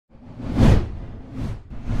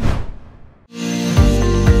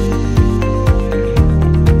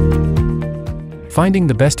Finding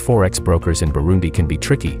the best forex brokers in Burundi can be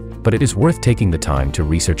tricky, but it is worth taking the time to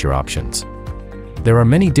research your options. There are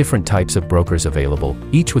many different types of brokers available,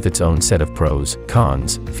 each with its own set of pros,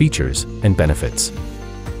 cons, features, and benefits.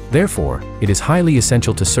 Therefore, it is highly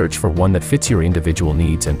essential to search for one that fits your individual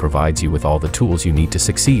needs and provides you with all the tools you need to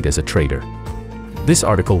succeed as a trader. This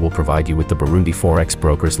article will provide you with the Burundi Forex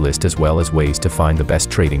Brokers list as well as ways to find the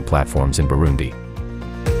best trading platforms in Burundi.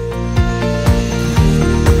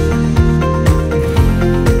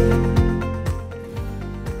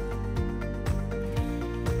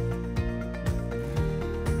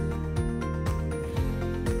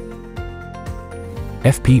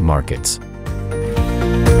 FP Markets.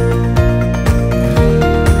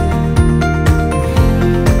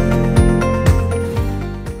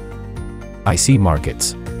 IC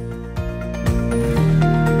Markets.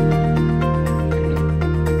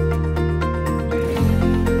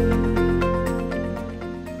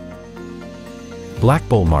 Black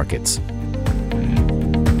Bull Markets.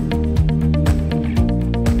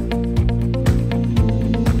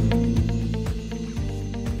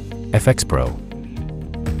 FX Pro.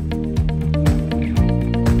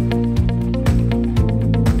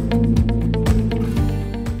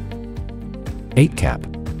 Cap.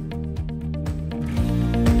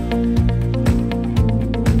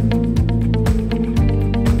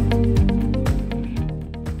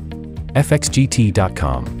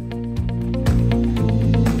 FXGT.com.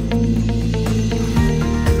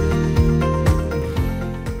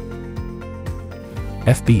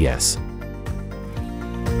 FBS.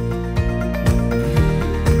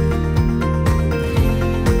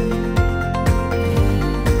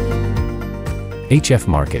 HF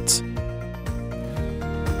Markets.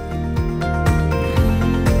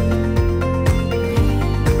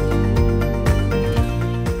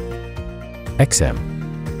 XM.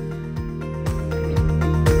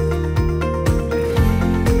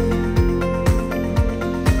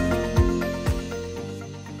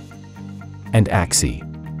 And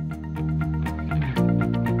AXI.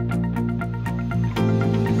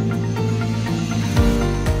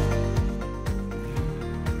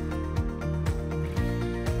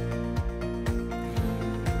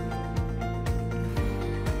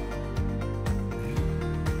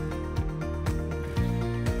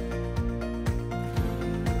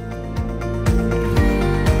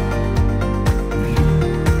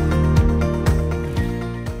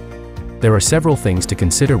 There are several things to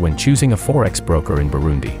consider when choosing a forex broker in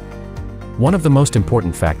Burundi. One of the most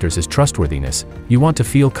important factors is trustworthiness. You want to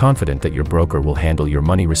feel confident that your broker will handle your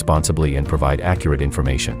money responsibly and provide accurate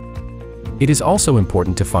information. It is also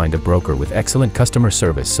important to find a broker with excellent customer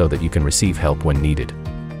service so that you can receive help when needed.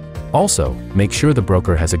 Also, make sure the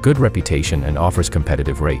broker has a good reputation and offers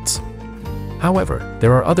competitive rates. However,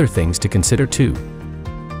 there are other things to consider too.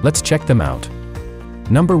 Let's check them out.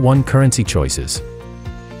 Number 1, currency choices.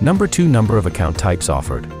 Number 2, number of account types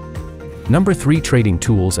offered. Number 3, trading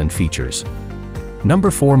tools and features. Number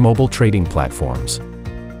 4, mobile trading platforms.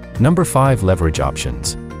 Number 5, leverage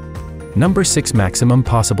options. Number 6, maximum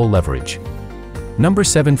possible leverage. Number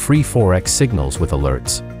 7, free forex signals with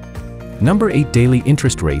alerts. Number 8, daily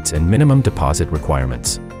interest rates and minimum deposit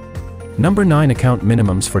requirements. Number 9, account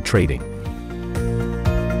minimums for trading.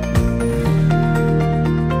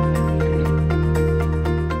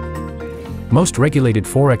 Most regulated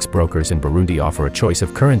forex brokers in Burundi offer a choice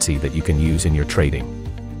of currency that you can use in your trading.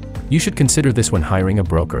 You should consider this when hiring a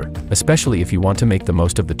broker, especially if you want to make the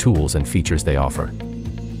most of the tools and features they offer.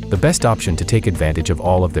 The best option to take advantage of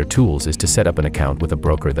all of their tools is to set up an account with a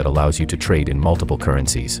broker that allows you to trade in multiple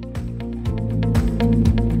currencies.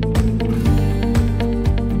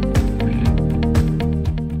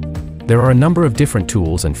 There are a number of different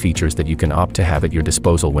tools and features that you can opt to have at your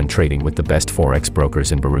disposal when trading with the best forex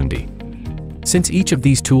brokers in Burundi. Since each of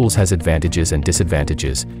these tools has advantages and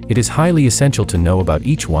disadvantages, it is highly essential to know about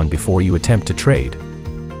each one before you attempt to trade.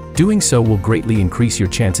 Doing so will greatly increase your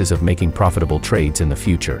chances of making profitable trades in the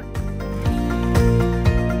future.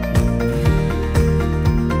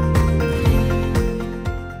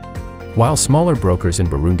 While smaller brokers in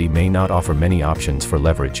Burundi may not offer many options for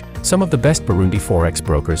leverage, some of the best Burundi forex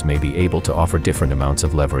brokers may be able to offer different amounts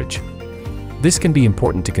of leverage. This can be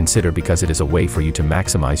important to consider because it is a way for you to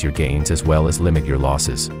maximize your gains as well as limit your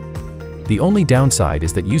losses. The only downside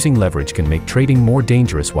is that using leverage can make trading more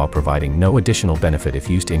dangerous while providing no additional benefit if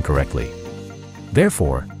used incorrectly.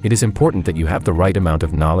 Therefore, it is important that you have the right amount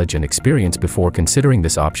of knowledge and experience before considering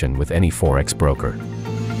this option with any forex broker.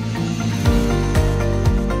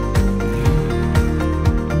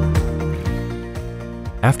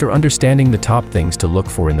 After understanding the top things to look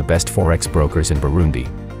for in the best forex brokers in Burundi,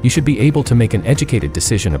 you should be able to make an educated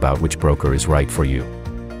decision about which broker is right for you.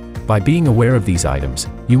 By being aware of these items,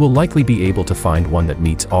 you will likely be able to find one that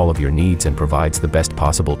meets all of your needs and provides the best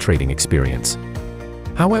possible trading experience.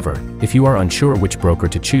 However, if you are unsure which broker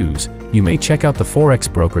to choose, you may check out the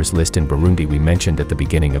Forex Brokers list in Burundi we mentioned at the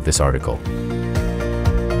beginning of this article.